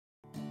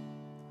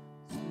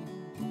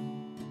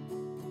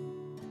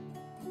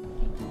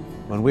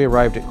When we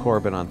arrived at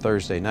Corbin on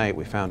Thursday night,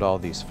 we found all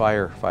these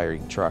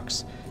firefighting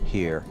trucks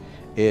here.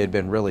 It had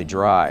been really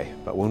dry,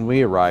 but when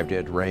we arrived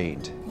it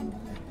rained,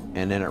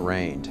 and then it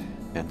rained,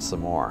 and some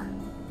more.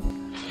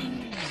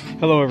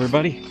 Hello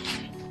everybody.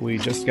 We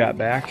just got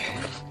back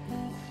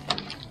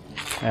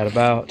at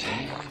about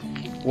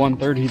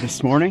 1:30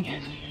 this morning,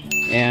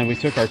 and we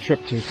took our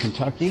trip to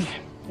Kentucky.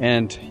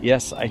 And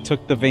yes, I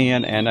took the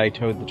van and I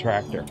towed the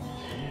tractor.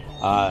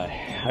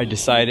 I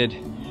decided,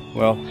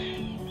 well,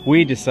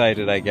 we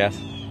decided, I guess,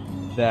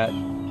 that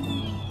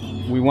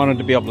we wanted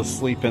to be able to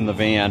sleep in the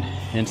van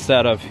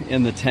instead of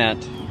in the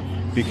tent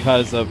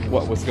because of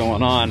what was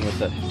going on with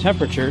the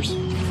temperatures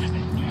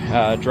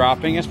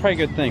dropping. It's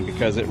probably a good thing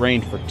because it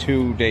rained for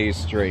 2 days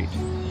straight.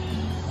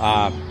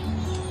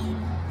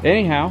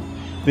 Anyhow,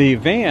 the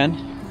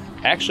van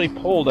actually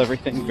pulled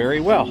everything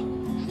very well.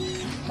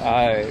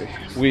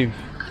 We've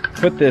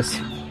put this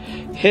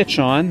hitch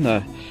on,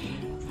 the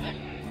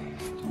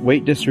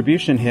weight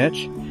distribution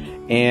hitch,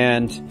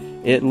 and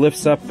it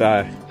lifts up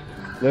the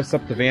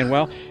van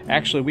well.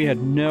 Actually, we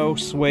had no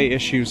sway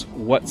issues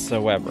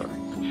whatsoever.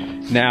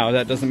 Now,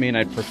 that doesn't mean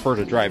I'd prefer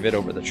to drive it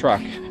over the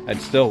truck.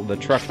 The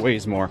truck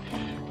weighs more,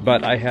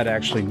 but I had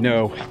actually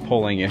no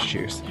pulling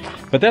issues.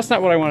 But that's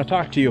not what I want to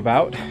talk to you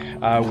about.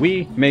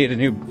 We made a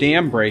new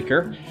dam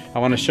breaker. I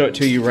want to show it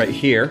to you right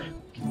here.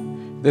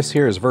 This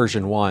here is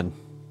version 1.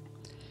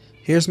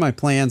 Here's my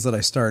plans that I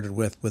started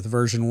with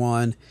version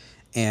 1,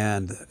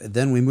 and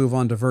then we move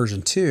on to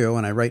version 2,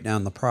 and I write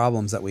down the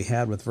problems that we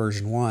had with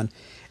version 1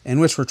 and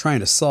which we're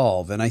trying to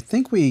solve. And I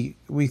think we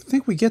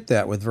get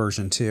that with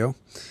version 2.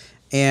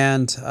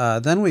 And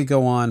then we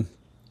go on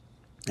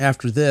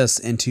after this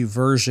into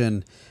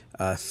version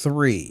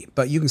 3.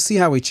 But you can see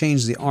how we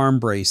changed the arm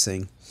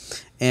bracing,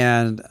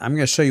 and I'm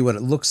going to show you what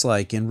it looks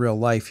like in real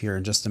life here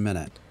in just a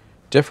minute.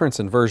 Difference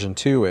in version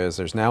 2 is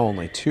there's now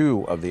only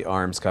 2 of the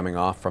arms coming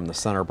off from the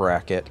center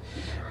bracket.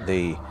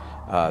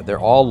 They're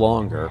all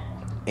longer,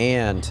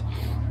 and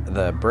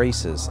the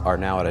braces are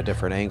now at a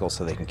different angle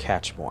so they can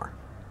catch more.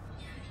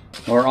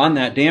 Or on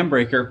that dam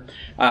breaker,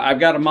 I've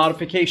got a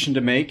modification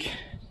to make,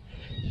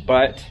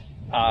 but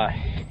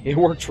it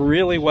worked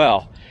really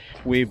well.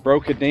 We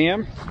broke a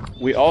dam.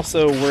 We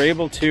also were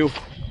able to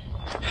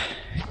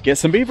get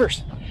some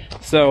beavers.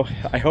 So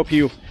I hope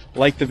you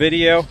like the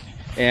video,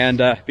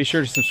 and be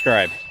sure to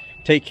subscribe.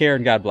 Take care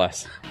and God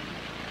bless.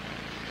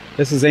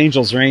 This is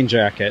Angel's rain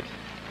jacket.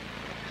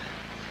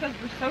 Because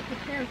we're so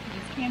prepared for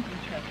this camping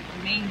trip.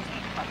 It's amazing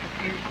how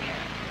prepared we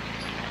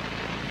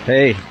are.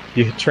 Hey,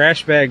 your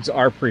trash bags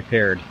are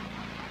prepared.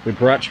 We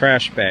brought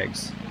trash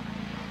bags.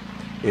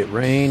 It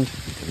rained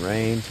and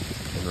rained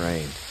and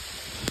rained.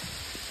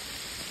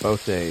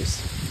 Both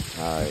days.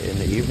 In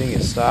the evening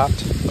it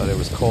stopped, but it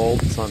was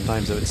cold.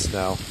 Sometimes it would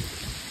snow,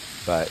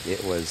 but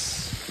it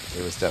was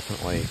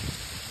definitely.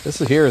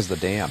 Here is the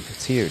dam.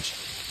 It's huge.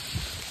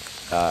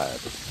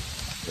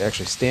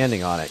 Actually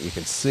standing on it, you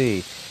can see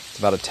it's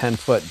about a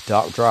 10-foot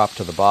drop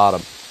to the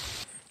bottom.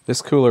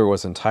 This cooler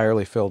was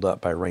entirely filled up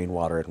by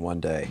rainwater in one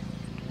day.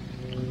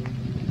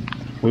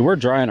 We were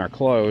drying our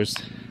clothes,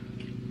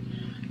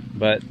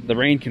 but the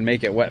rain can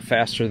make it wet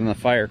faster than the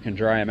fire can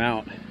dry them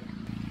out.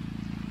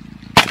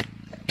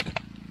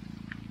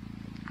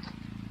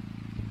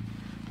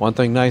 One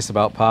thing nice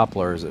about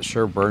poplar is it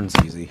sure burns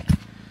easy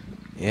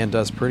and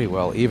does pretty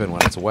well even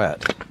when it's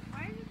wet.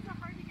 Why is it so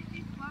hard to get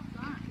these gloves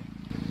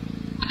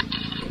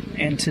on?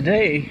 And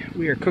today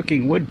we are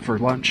cooking wood for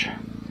lunch.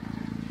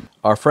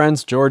 Our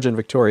friends George and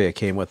Victoria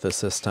came with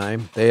us this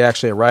time. They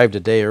actually arrived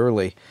a day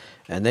early,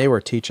 and they were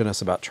teaching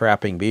us about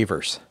trapping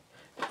beavers.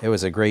 It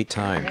was a great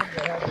time.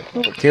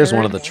 Here's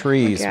one of the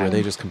trees where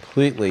they just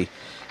completely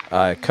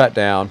cut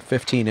down,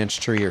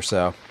 15-inch tree or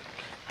so,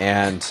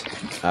 and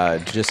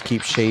just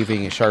keep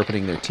shaving and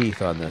sharpening their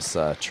teeth on this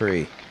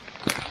tree.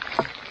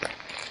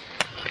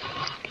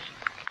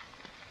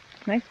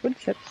 Nice wood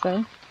chips,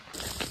 though.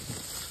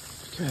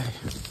 Okay,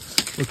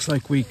 looks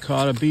like we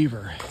caught a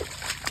beaver.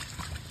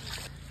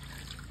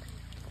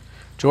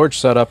 George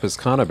set up his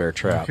conibear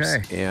traps,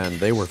 and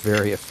they were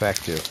very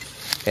effective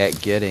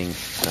at getting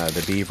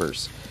the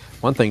beavers.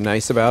 One thing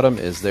nice about them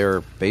is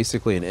they're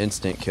basically an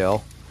instant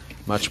kill,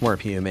 much more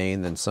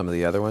humane than some of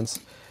the other ones.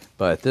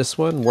 But this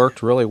one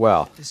worked really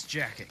well.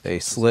 They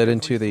slid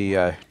into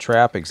the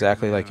trap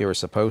exactly like they were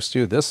supposed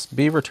to. This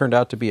beaver turned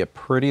out to be a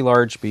pretty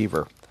large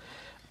beaver.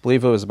 I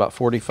believe it was about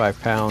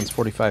 45 pounds,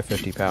 45,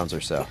 50 pounds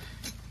or so.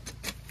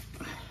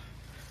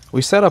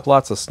 We set up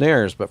lots of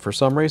snares, but for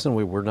some reason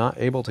we were not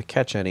able to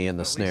catch any in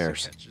the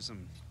snares. Catches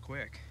them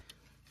quick.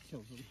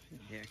 Kills them.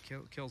 Yeah,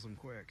 kills them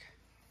quick.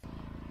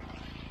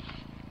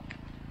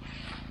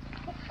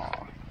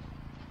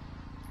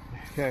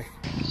 Okay.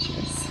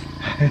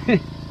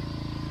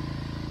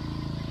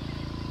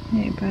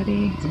 Hey,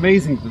 buddy. It's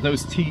amazing that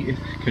those teeth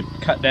could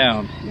cut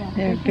down. Yeah,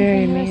 they're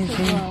very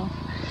amazing. Well.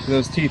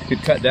 Those teeth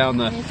could cut down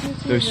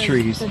those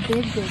trees. The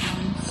big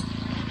ones.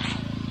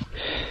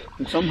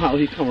 And somehow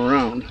he come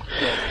around.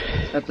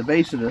 At the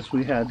base of this,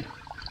 we had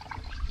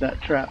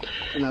that trap,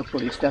 and that's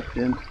what he stepped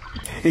in.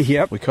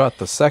 Yep. We caught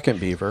the second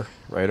beaver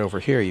right over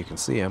here. You can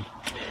see him.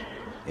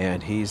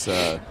 and he's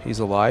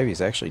alive.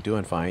 He's actually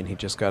doing fine. He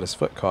just got his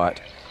foot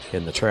caught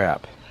in the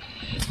trap.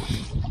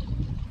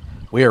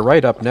 We are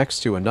right up next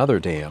to another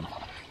dam,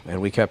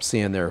 and we kept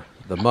seeing the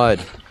mud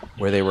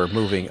where they were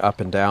moving up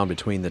and down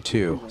between the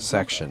two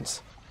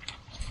sections.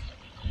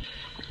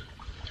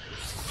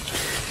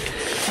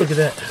 Look at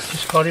that.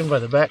 Just caught him by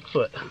the back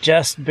foot.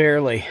 Just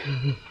barely.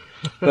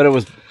 But it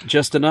was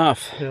just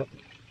enough. Yep.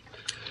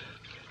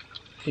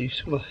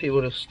 He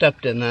would have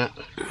stepped in that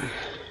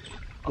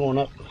going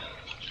up.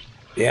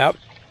 Yep.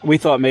 We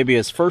thought maybe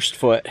his first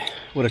foot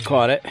would have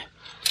caught it.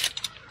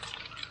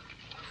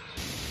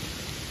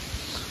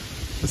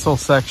 This whole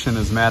section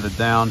is matted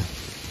down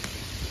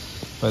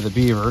by the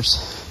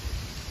beavers,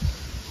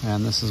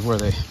 and this is where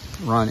they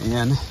run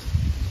in.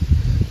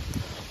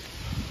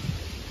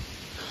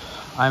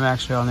 I'm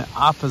actually on the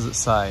opposite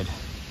side.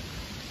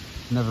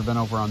 Never been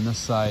over on this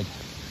side,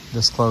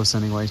 this close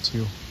anyway,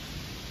 to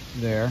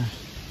there.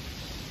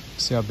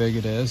 See how big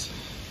it is.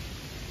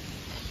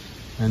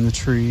 And the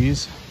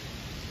trees.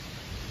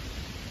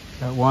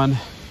 Got one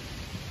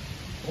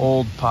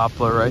old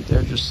poplar right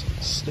there just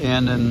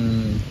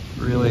standing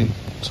really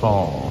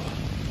tall.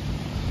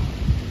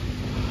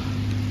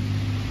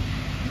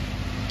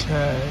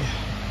 Okay.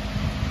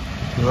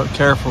 If you look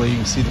carefully, you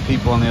can see the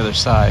people on the other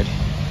side.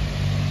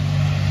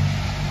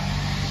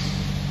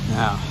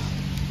 Now,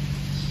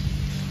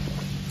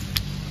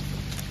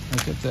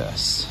 look at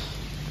this.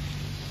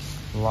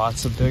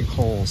 Lots of big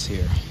holes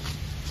here.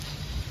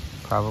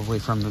 Probably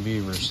from the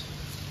beavers.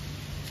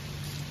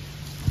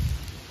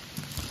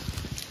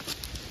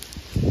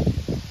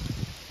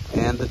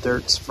 And the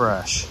dirt's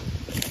fresh.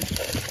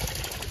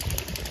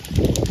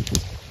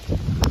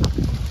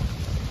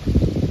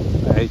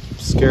 I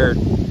scared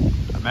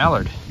a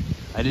mallard.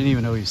 I didn't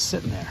even know he was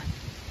sitting there.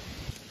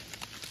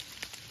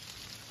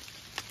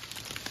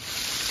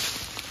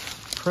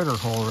 Critter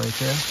hole right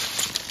there.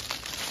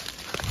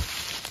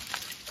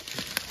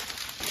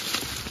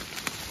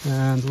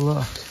 And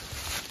look.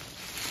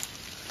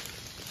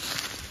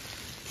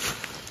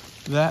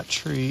 That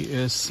tree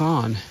is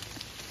sawn.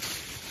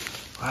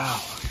 Wow,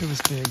 it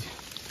was big.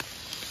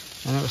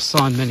 And it was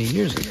sawn many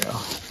years ago.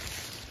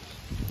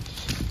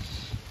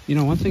 You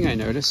know, one thing I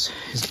noticed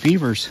is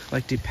beavers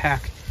like to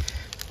pack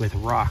with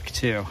rock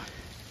too.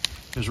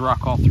 There's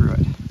rock all through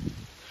it.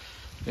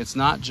 It's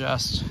not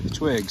just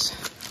twigs.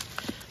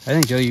 I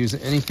think they'll use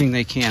anything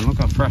they can. Look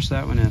how fresh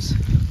that one is.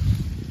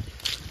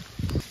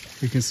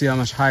 You can see how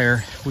much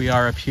higher we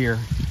are up here.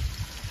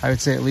 I would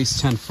say at least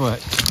 10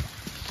 foot.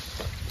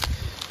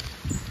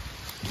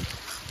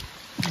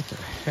 What the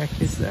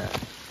heck is that?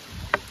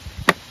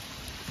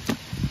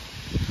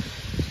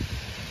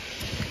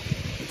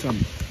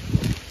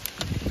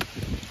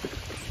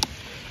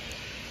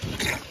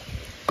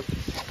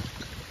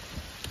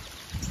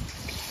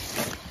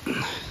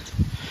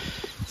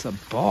 It's a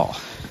ball.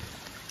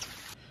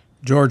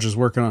 George is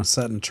working on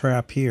setting a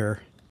trap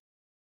here.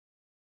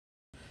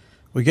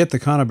 We get the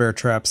conibear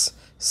traps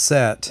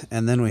set,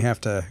 and then we have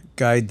to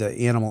guide the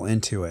animal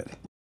into it.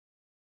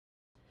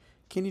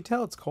 Can you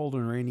tell it's cold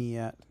and rainy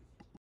yet?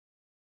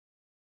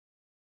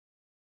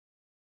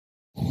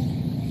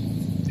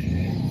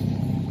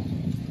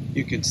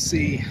 You can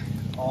see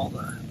all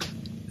the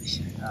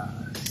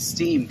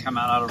steam come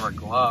out of our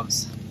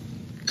gloves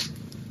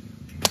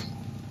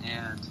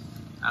and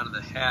out of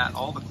the hat.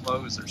 All the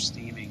clothes are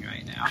steaming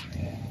right now.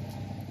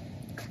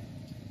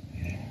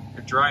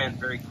 They're drying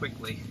very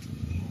quickly,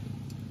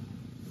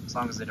 as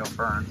long as they don't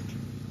burn.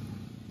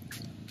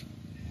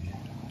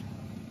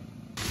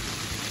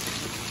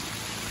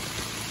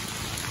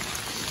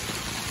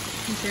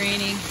 It's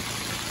raining.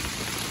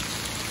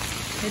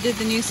 I did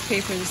the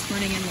newspaper this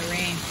morning in the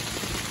rain.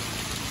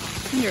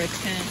 Under a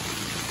tent.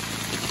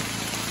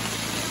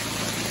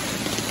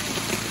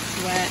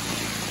 It's wet.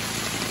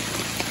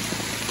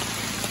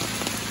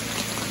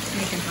 It's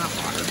making hot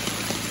water.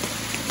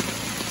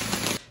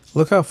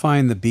 Look how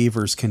fine the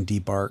beavers can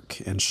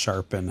debark and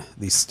sharpen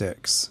these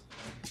sticks.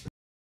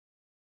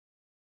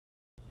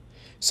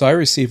 So I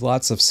received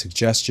lots of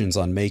suggestions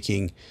on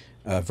making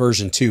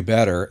version 2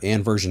 better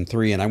and version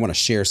 3, and I want to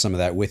share some of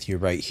that with you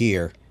right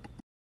here.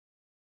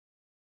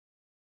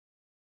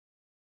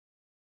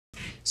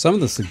 Some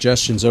of the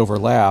suggestions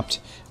overlapped,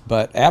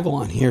 but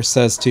Avalon here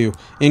says to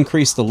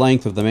increase the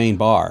length of the main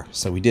bar.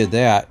 So we did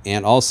that,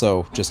 and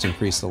also just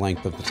increase the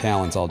length of the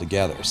talons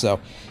altogether. So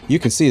you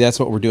can see that's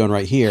what we're doing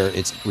right here.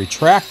 It's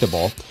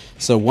retractable,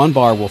 so one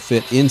bar will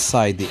fit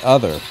inside the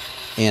other,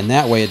 and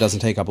that way it doesn't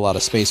take up a lot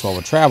of space while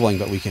we're traveling,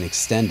 but we can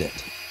extend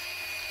it.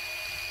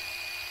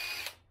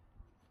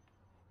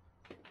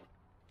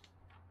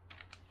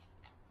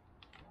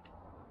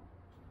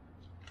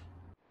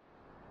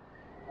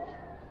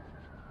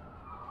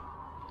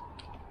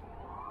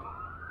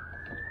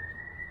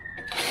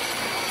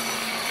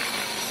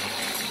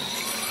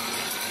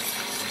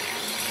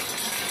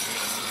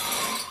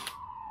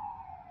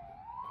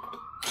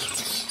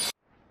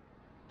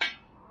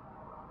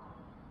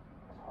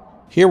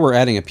 Here we're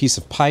adding a piece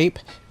of pipe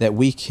that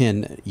we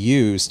can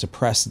use to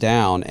press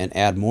down and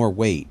add more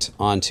weight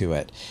onto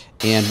it.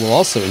 And we'll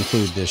also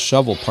include this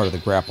shovel part of the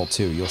grapple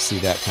too. You'll see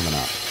that coming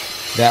up.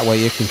 That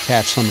way it can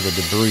catch some of the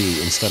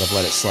debris instead of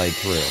let it slide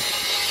through.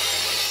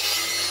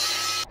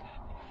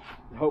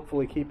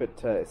 Hopefully keep it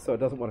so it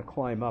doesn't want to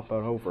climb up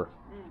and over.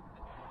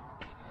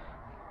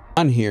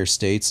 On here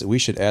states that we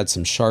should add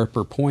some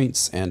sharper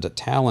points and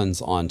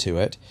talons onto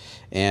it,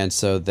 and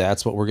so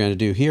that's what we're going to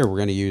do here. We're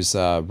going to use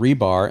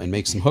rebar and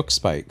make some hook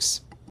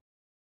spikes.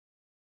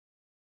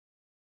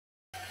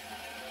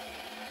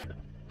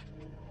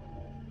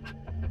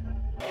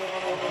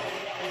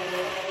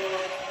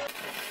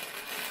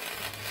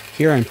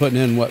 Here I'm putting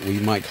in what we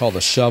might call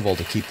the shovel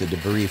to keep the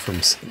debris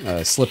from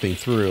slipping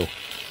through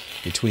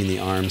between the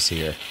arms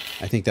here.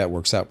 I think that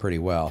works out pretty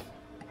well.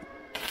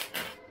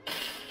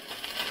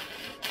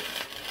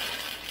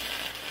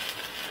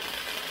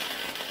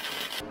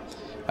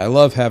 I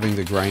love having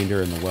the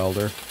grinder and the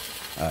welder.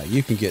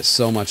 You can get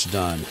so much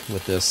done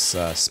with this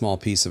small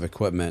piece of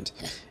equipment,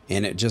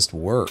 and it just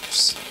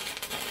works.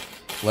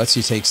 Lets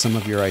you take some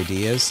of your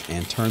ideas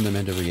and turn them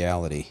into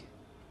reality.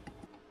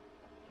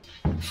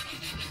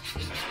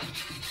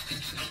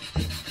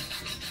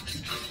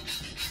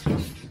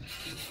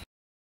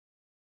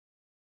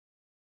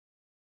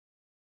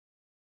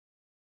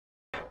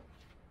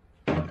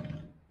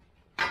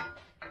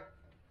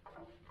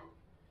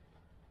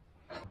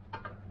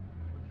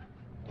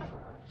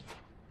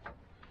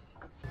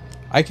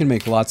 I can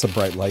make lots of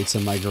bright lights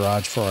in my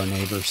garage for our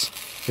neighbors.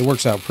 It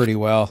works out pretty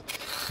well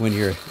when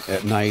you're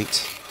at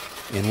night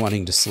and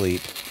wanting to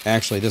sleep.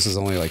 Actually, this is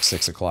only like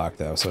 6 o'clock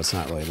though, so it's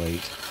not really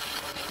late.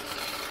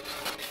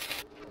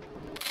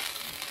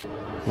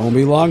 Won't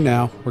be long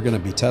now. We're going to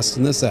be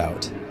testing this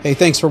out. Hey,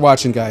 thanks for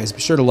watching, guys.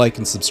 Be sure to like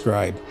and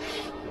subscribe.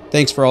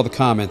 Thanks for all the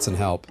comments and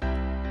help.